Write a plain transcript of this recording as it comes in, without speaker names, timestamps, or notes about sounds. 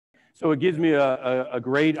So it gives me a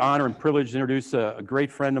great honor and privilege to introduce a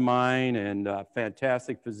great friend of mine and a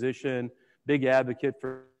fantastic physician, big advocate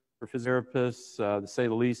for physiotherapists, to say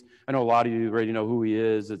the least. I know a lot of you already know who he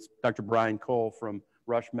is. It's Dr. Brian Cole from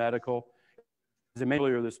Rush Medical. As I mentioned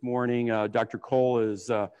earlier this morning, Dr. Cole is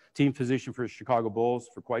team physician for the Chicago Bulls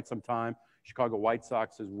for quite some time, Chicago White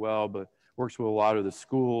Sox as well, but works with a lot of the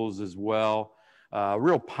schools as well.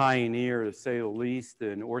 Real pioneer, to say the least,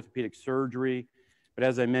 in orthopedic surgery. But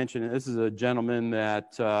as I mentioned, this is a gentleman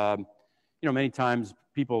that, many times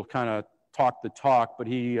people kind of talk the talk, but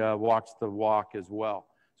he walks the walk as well.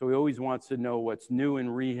 So he always wants to know what's new in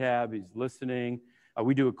rehab. He's listening.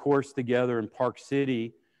 We do a course together in Park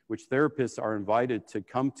City, which therapists are invited to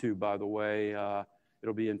come to, by the way.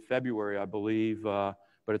 It'll be in February, I believe, but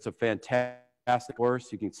it's a fantastic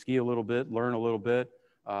course. You can ski a little bit, learn a little bit.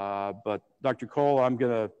 But Dr. Cole, I'm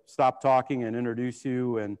going to stop talking and introduce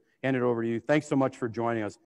you and hand it over to you. Thanks so much for joining us.